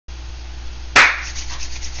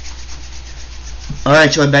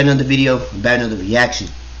Alright, y'all, back another video, back another reaction.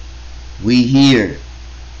 We here,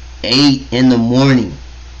 8 in the morning.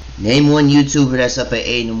 Name one YouTuber that's up at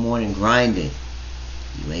 8 in the morning grinding.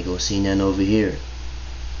 You ain't gonna see none over here.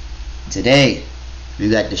 Today,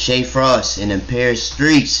 we got Deshae Frost in them Paris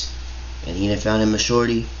streets, and he done found him a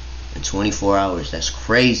shorty in 24 hours. That's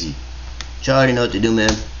crazy. But y'all already know what to do,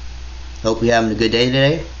 man. Hope you having a good day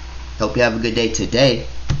today. Hope you have a good day today.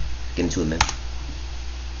 Get into it, man.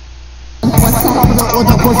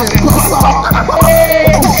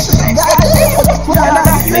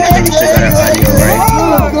 Make sure you check out our audio, right?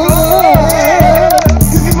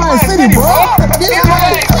 This is my city, bro. Go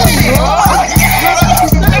back.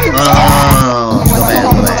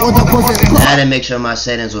 I had to make sure my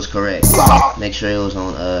settings was correct. Make sure it was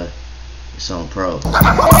on it's on Pro.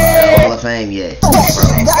 Hall of Fame yet.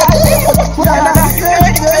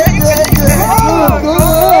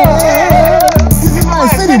 This is my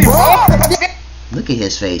city, bro. Look at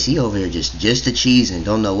his face. He over here just a cheesing.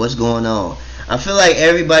 Don't know what's going on. I feel like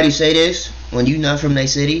everybody say this when you not from their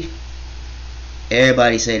city.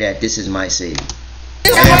 Everybody say that this is my city.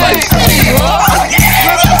 Everybody say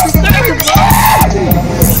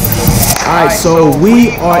Alright, so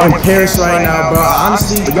we are in Paris right now, bro.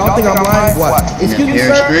 Honestly, y'all think I'm lying? What? in the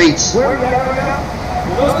Paris streets.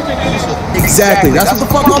 Exactly. That's what the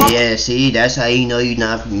fuck I'm. Yeah, see, that's how you know you're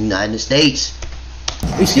not from the United States.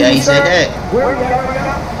 Yeah, he said that.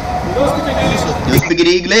 You speak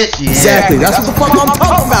English? Yeah. Exactly. That's what the fuck I'm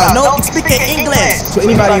talking about. No speaking English. So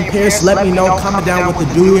anybody in Paris, let me know. Comment down what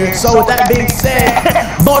to do here. So with that being said,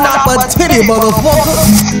 bon appetit, motherfucker.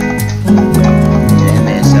 Yeah,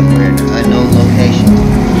 man, somewhere in an unknown location.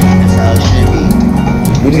 That's how it should be.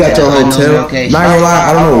 We just got your hotel. Not gonna lie,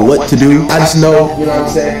 I don't know what to do. I just know, you know what I'm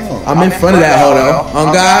saying? I'm in front of that hoe though.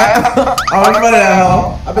 On God. I'm in front of that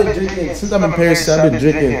hoe. I've been drinking, since I'm in Paris, I've been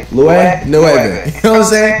drinking Louis Nueve. You know what I'm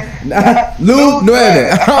saying? Lou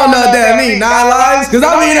Nueve. I don't know what that means. 9 lives? Cause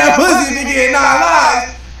I mean that pussy be getting 9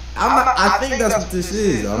 lives. I think that's what this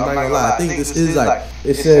is. I'm not gonna lie. I think this is like,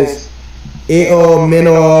 it says, EO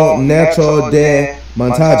Mineral Natural de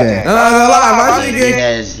Montage. I'm not gonna lie, my shit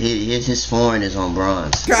He has his foreign is on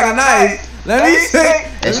bronze. kinda nice. Let me see.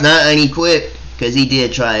 It's not unequipped, cause he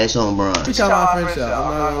did try his on bronze. Shout my French out.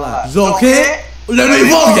 I'm not gonna lie. Zoké, let me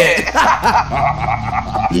fuck it.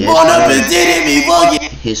 Bon appetit, me fuck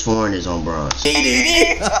it. His foreign is on bronze.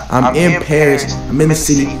 I'm in Paris. I'm in the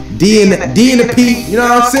city. D in the P. You know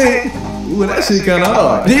what I'm saying? Ooh, that shit kinda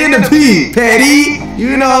hard. D in the P. Patty.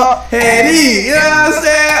 You know, Patty. You know what I'm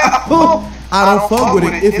saying? I don't fuck with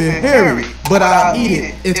it if it's hairy, but I'll eat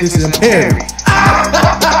it if it's impaired.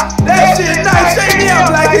 That shit nice. Shake me up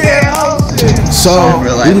like that. Oh shit. So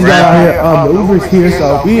we just got out here. The Uber's here.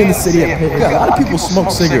 So we in the city of Paris. A lot of people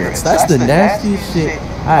smoke cigarettes. That's the nastiest shit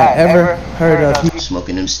I ever heard of.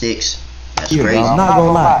 Smoking them sticks. That's Here, crazy. I'm not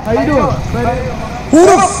gonna lie. How you doing? Who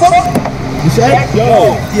the fuck? Deshae?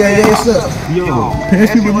 Yo. Yeah, what's up? Yo.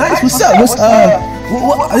 Paris people nice. What's up?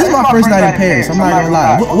 This is my first night in Paris. I'm not gonna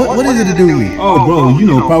lie. What is it to do with me? Oh, bro, you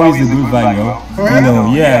know, Paris is a good vibe, yo. You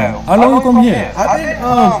know, yeah. How long you come here?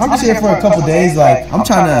 I'm just here for a couple days. Like, I'm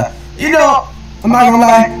trying to, I'm not gonna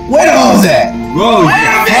lie. Where the hell's that? Bro,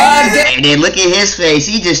 And then look at his face.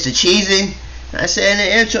 He just a cheesing. I said in the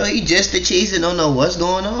intro, he just a cheesing. Don't know what's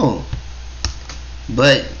going on.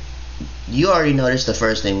 But you already know this the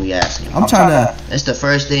first thing we ask him. I'm trying to. That's the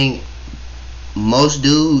first thing most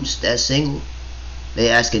dudes that's single, they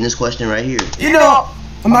asking this question right here.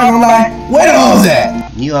 I'm not gonna lie. Where the hell's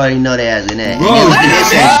that? You already know they asking that. Bro, and then look at his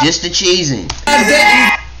face, just the cheesing.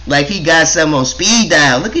 Like he got some on speed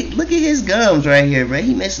dial. Look at his gums right here, bro.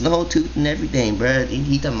 He missing the whole tooth and everything, bro.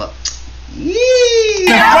 He talking about.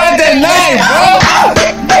 Yeah. Friday night, bro.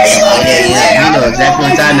 You know exactly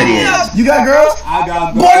what time it is. You got girls? I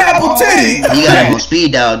got Bon appetit. You got him on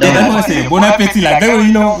speed dial, don't That's you? what I say. Bon appetit, like that,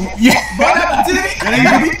 you know. Yeah. Bon appetit.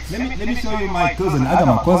 Let me show you my cousin. I got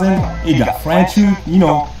my cousin. He got French, you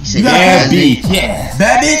know. said Bad cousin? bitch, yes.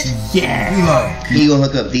 Bad bitch? Yeah. He gonna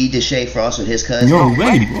hook up the Deshae Frost with his cousin. Yo,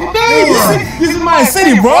 ready, bro. This is my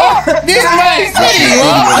city, bro. This is my city, bro.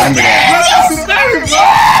 Remember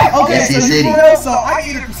that. Okay, That's so his you city. for real? So I can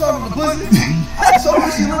eat a croissant with a pussy? So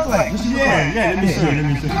what she look like? What she look like? Yeah, let me show you. Let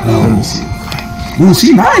me see. Ooh,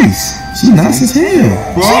 she nice. She nice as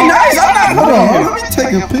hell. Bro. She nice. I'm not. Hold on. Let me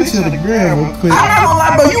take a picture of the gram real quick. I'm not gonna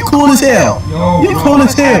lie, bro. You cool as hell. Yo, You cool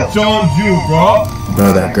as hell. John Jew, bro.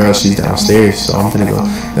 Bro, that girl, she's downstairs, so I'm finna go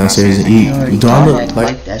downstairs and eat. Do I look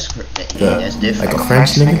like that's different. like a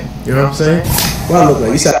French nigga? You know what I'm saying? What I look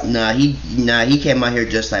like? You said Nah, he came out here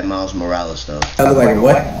just like Miles Morales though. I look like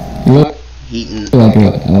what? He like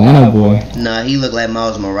a Atlanta boy. Nah, he looked like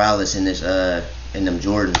Miles Morales in this and them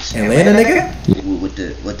Jordans. Atlanta, nigga?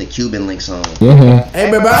 With the Cuban links on. Hey,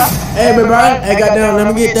 bro. Hey, goddamn,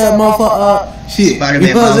 let me get that motherfucker. Shit.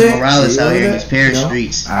 Spider-Man Miles Morales out here in these Paris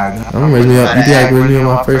streets. I'm gonna raise me up. You think I can raise me up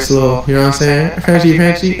my first little, you know what I'm saying? Frenchy.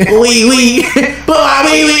 Wee. Put my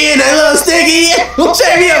wee in that little sticky.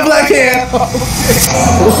 Check me up, black hair.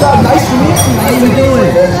 What's up? Nice to meet you. How you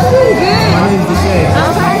doing? Good. My name's Deshae.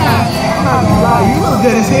 I'm Frech. You look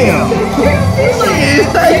good as hell.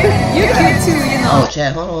 You're cute too, you know. Oh,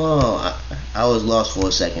 chat, hold on. I was lost for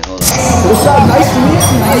a second. Hold on. What's up? Nice to meet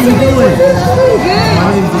you. How you doing? Good.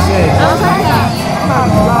 My name's Deshae. I'm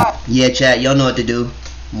Frech. Yeah, chat, y'all know what to do.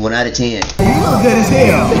 1 out of 10. You look good as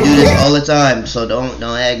hell. We do this all the time, so don't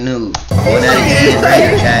act new. 1 out of 10 right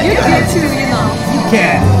here, chat. You're cute too, you know. You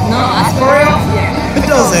can't. No, that's for real.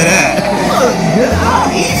 Don't say that.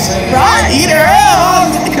 I'll eat her out.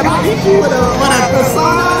 Can I eat you with a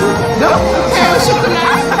croissant? No.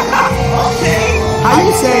 Okay. How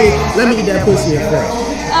you say, let me eat that pussy in French?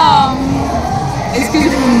 Est-ce que je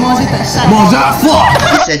peux manger ta chatte? Mange à fuck.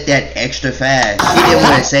 She said that extra fast. She didn't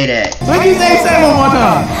want to say that. What you say? Say one more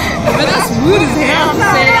time. But that's rude as hell to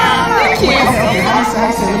say that. I can't say that.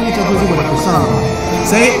 I said, let me eat your pussy with a croissant.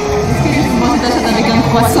 Say it. Est-ce que je peux manger ta chatte avec un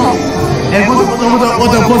croissant? And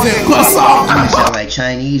what the pussy? Croissant. You sound like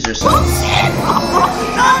Chinese or something.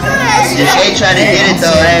 Deshae tried to get it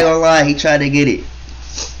though. I ain't gonna lie, he tried to get it.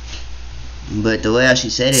 But the way how she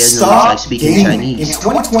said it, it looks like speaking Chinese. In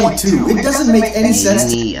 2022, it doesn't make any sense.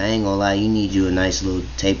 I ain't gonna lie, you need you a nice little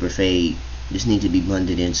taper fade. Just need to be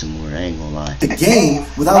blended in some more. I ain't gonna lie. The game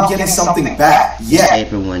without getting something back. Yeah.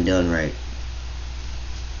 Taper one done right.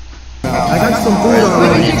 I got some food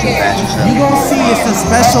already. You gonna see it's a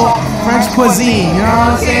special French cuisine. You know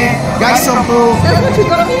what I'm saying? Got some food. That's what you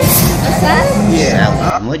got me? A salad? Yeah.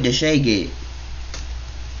 Salad. What did Deshae get?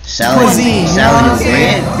 Salad. Cuisine. Salad and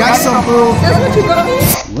bread. Got some food. That's what you got me?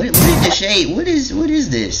 What did Deshae? What is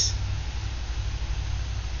this?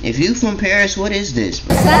 If you from Paris, what is this,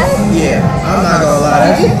 bro? Salad? Yeah, I'm not gonna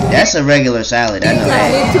lie. That's a regular salad. I know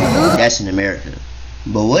that. That's in America.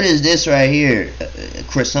 But what is this right here? A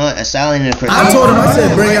croissant, a salad and a croissant. I told him, I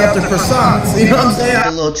said, bring out the croissants. You know what I'm saying?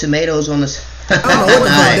 The little tomatoes on the side. I don't know what the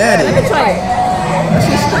fuck that Let me is. try it. That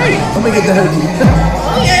shit's straight. Let me get the hoodie.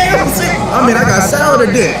 Oh yeah, I mean, I got salad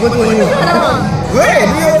or dick. Which one you want? Great,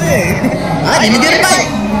 do your thing. I didn't even get a bite.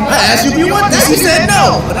 I asked you if you want that. You said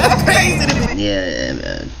no. That's crazy to me.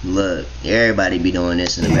 Yeah, look, everybody be doing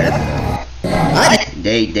this in America.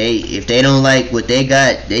 They if they don't like what they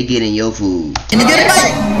got, they get in your food. Didn't get a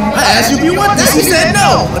bite. I asked you if you want that. You said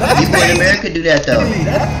no. That's People in crazy. America do that though.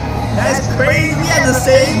 That's crazy. We had the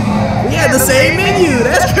same menu.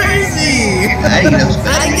 That's crazy. I didn't get no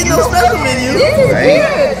I didn't get no special menu. right?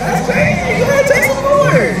 That's crazy. You gotta take some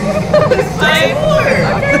more. Take more.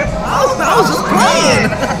 I was just playing.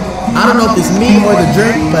 I don't know if it's me or the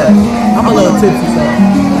drink, but I'm a little tipsy, so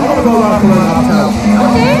I'm gonna go around for a time.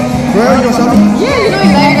 Okay. Girl, you gonna show me? Yeah, you know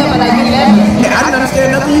you like it, but I do love it. Yeah, I didn't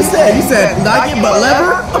understand nothing you said. You said like it, but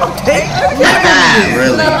lever? Okay.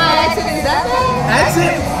 Really? But my accent is that bad?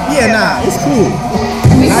 Accent? Yeah, nah, it's cool.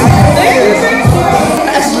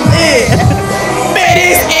 That's it.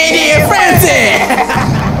 Baby's Indian Francis.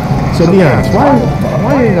 So be honest, why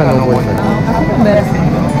you ain't got no boyfriend? I think I'm better for you.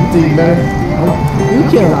 You think you better? You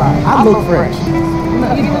can't lie. I look French.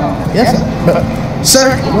 No, you don't. Yes,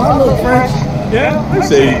 sir. Do I look French? Yeah, I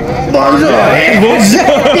see. Bonjour.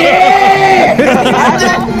 Yeah.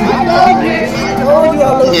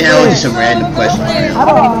 Yeah, that was just a random question. I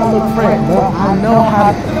don't know how to look French, but I know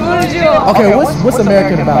how to. Okay, what's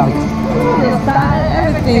American about me?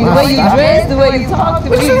 Everything. The way you dress, the way you talk, the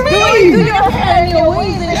way you do your hair and your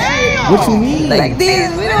ways and shit. What you mean? Like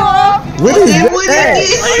this, we don't want. What is What that? is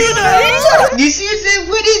this? You see, she said,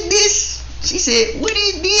 what is this? She said, what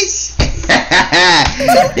is this?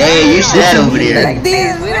 Hey, you said over there. Like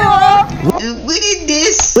this, we don't want. What is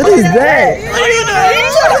this? What is that?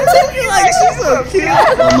 You like she's so cute.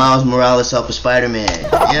 Well, Miles Morales off of Spider-Man. You know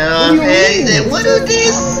what I'm saying? He said, what is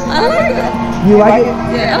this? I like it. You like it?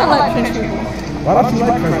 Yeah, I don't like French people. Why don't you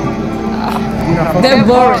like French people? You not fucking- They're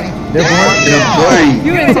boring. They're boring. They're boring.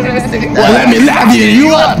 You're interesting. Well, let me lock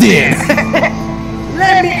you up then.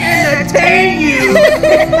 Let me entertain you.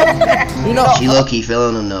 You know. She low-key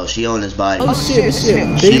feeling him though. She on his body. Oh shit,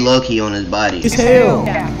 shit. She low-key on his body. It's hell.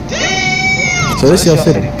 So this your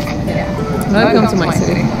city. Welcome to my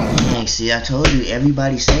city. Hey, see, I told you,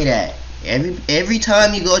 everybody say that. Every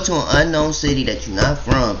time you go to an unknown city that you're not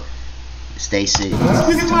from, stay city.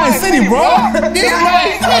 This is my city, bro. This is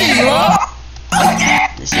my city, bro.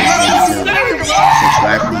 This is me too.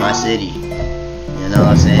 Subscribe for my city. You know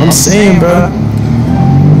what I'm saying? I'm saying, bro.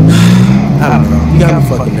 I don't know. You got me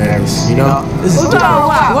fucking nervous, you know? This is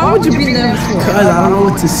Why would you be nervous for? because I don't know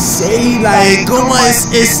what to say. Like, como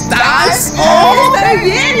estás? Está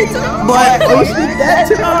bien, ¿tú? But you speak that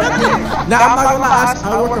too? Now, I'm not gonna lie.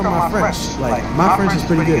 I work on my French. Like, my French is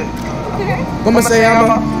pretty good. ¿Cómo se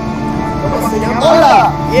llama?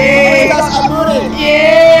 Hola. Yeah.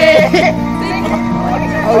 Yeah.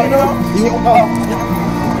 Oh, you know?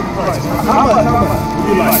 How much?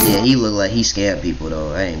 Yeah, he look like he scared people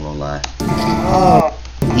though. I ain't gonna lie.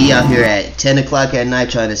 He out here at 10 o'clock at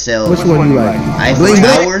night trying to sell. Which one you like? Eiffel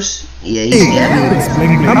Towers. Yeah, he's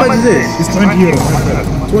scamming. How much is this? It's 20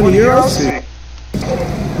 euros. 20 euros?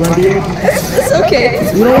 20 euros? It's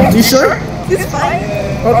okay. You know? You sure? It's fine.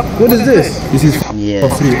 Oh, what is this? This is Yeah.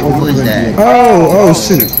 Who is that? Oh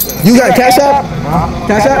shit. You got Cash App?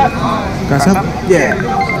 Cash App? Cash App? Yeah.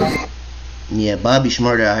 Yeah, Bobby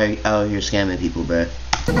Schmurder out here scamming people, bruh.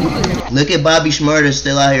 Look at Bobby Schmurder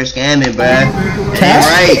still out here scamming, bruh. That ain't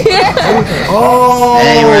right. Oh. That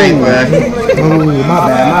ain't right, bruh. Oh, my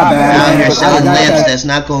bad. Out here selling lamps that's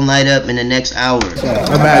not gonna light up in the next hour.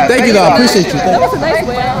 My bad. Thank you, though. I appreciate you. That was a nice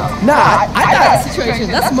way out. Nah, I That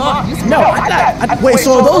situation. That's smart. wait,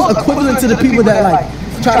 so are those equivalent to the people that like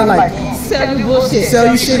try to like Sell you bullshit. sell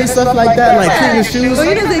you shit and stuff like that, like clean your shoes? But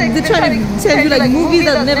you know they're trying to tell you like movies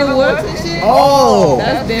that never work and shit. Oh,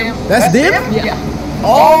 That's them. that's them? Yeah.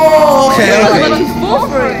 Oh, okay. That's what you fall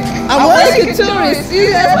for it. I'm like a tourist. See,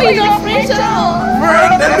 that's why you know French at all.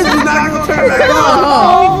 That bitch is not gonna turn back on, huh?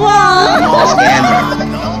 Oh wow. He's a scammer.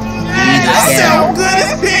 He's a scammer. Good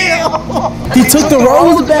as hell. He took the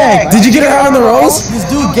rose back. Did you get her on the rose? This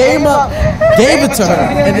dude gave it to her,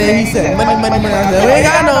 and then he said, money. I said, we ain't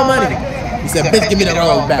got no money. He said, bitch, give me the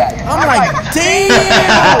rose back. I'm like, damn.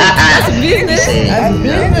 That's business. That's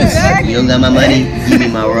business. You don't got my money? Give me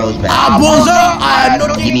my rose back.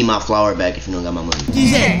 Bonjour, Give me my flower back if you don't got my money.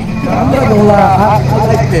 I'm not gonna lie, I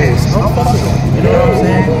like Paris. I'm fucking, you know what I'm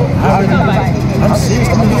saying? I'm serious.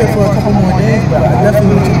 I'm gonna be here for a couple more days, but I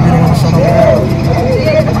definitely want you to be on something else.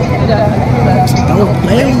 Don't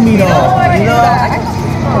blame me though, you know?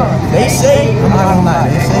 They say, I'm not gonna lie,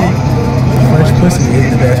 they say fresh pussy is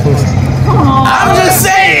the best pussy. I'm just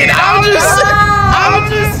saying.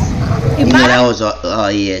 You know that was oh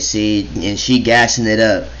yeah, see, and she gassing it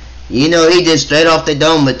up. You know he just straight off the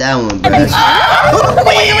dome with that one, bro.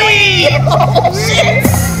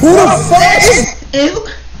 Who the fuck is? Ew.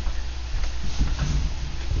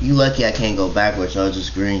 You lucky I can't go backwards, so this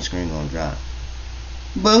green screen gonna drop.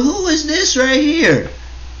 But who is this right here?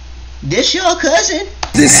 This your cousin?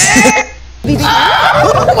 Who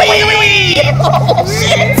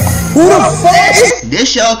the fuck is?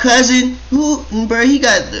 This your cousin? Who, bro? He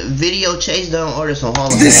got the video chase down orders on Hall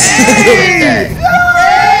of Fame.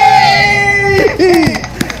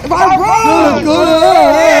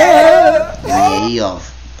 Yeah, he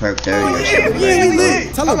off perk 30 or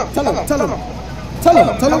something. Tell him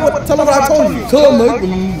what I told you. Tell him,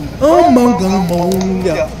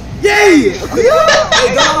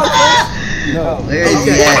 Where is he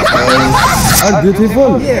at, bro? That's beautiful.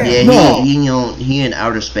 Yeah, he in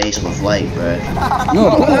outer space with light, bro.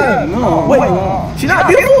 No. Wait, she not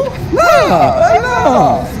beautiful? No.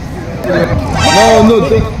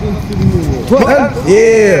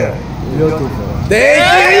 Yeah. Beautiful. Thank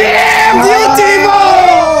you. Yeah, beautiful.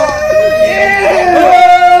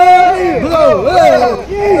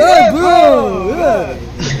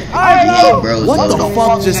 What the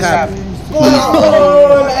fuck just happened?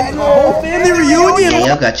 Whole family reunion. Yeah,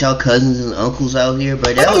 y'all got y'all cousins and uncles out here,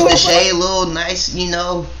 but that was Deshae, little nice,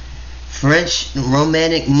 French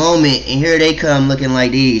romantic moment, and here they come looking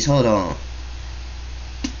like these. Hold on.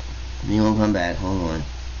 You won't come back. Hold on.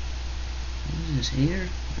 What is this here?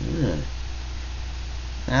 Ugh.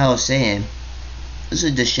 I was saying, this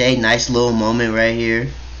is Deshae, nice little moment right here.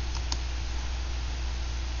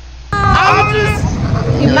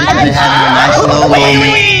 You know, having a nice little moment,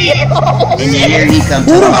 and then here he comes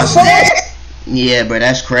to us. Yeah, bro,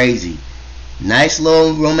 that's crazy. Nice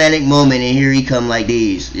little romantic moment, and here he come like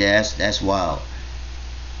these. Yeah, that's wild.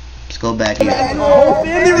 Let's go back here. Whole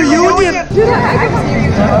family reunion.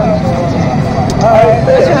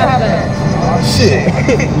 Shit,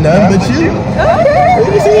 none but you. Okay. Let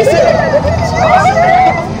me see you.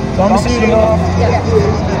 So I'm gonna see you tomorrow.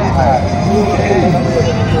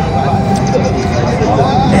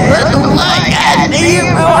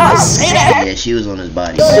 Yeah, she was on his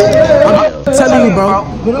body. I'm telling you, bro.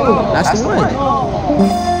 That's the one.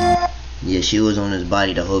 Yeah, she was on his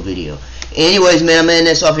body the whole video. Anyways, man, I'm ending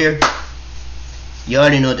this off here. You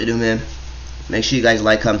already know what to do, man. Make sure you guys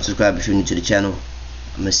like, comment, subscribe if you're new to the channel.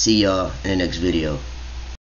 I'm gonna see y'all in the next video.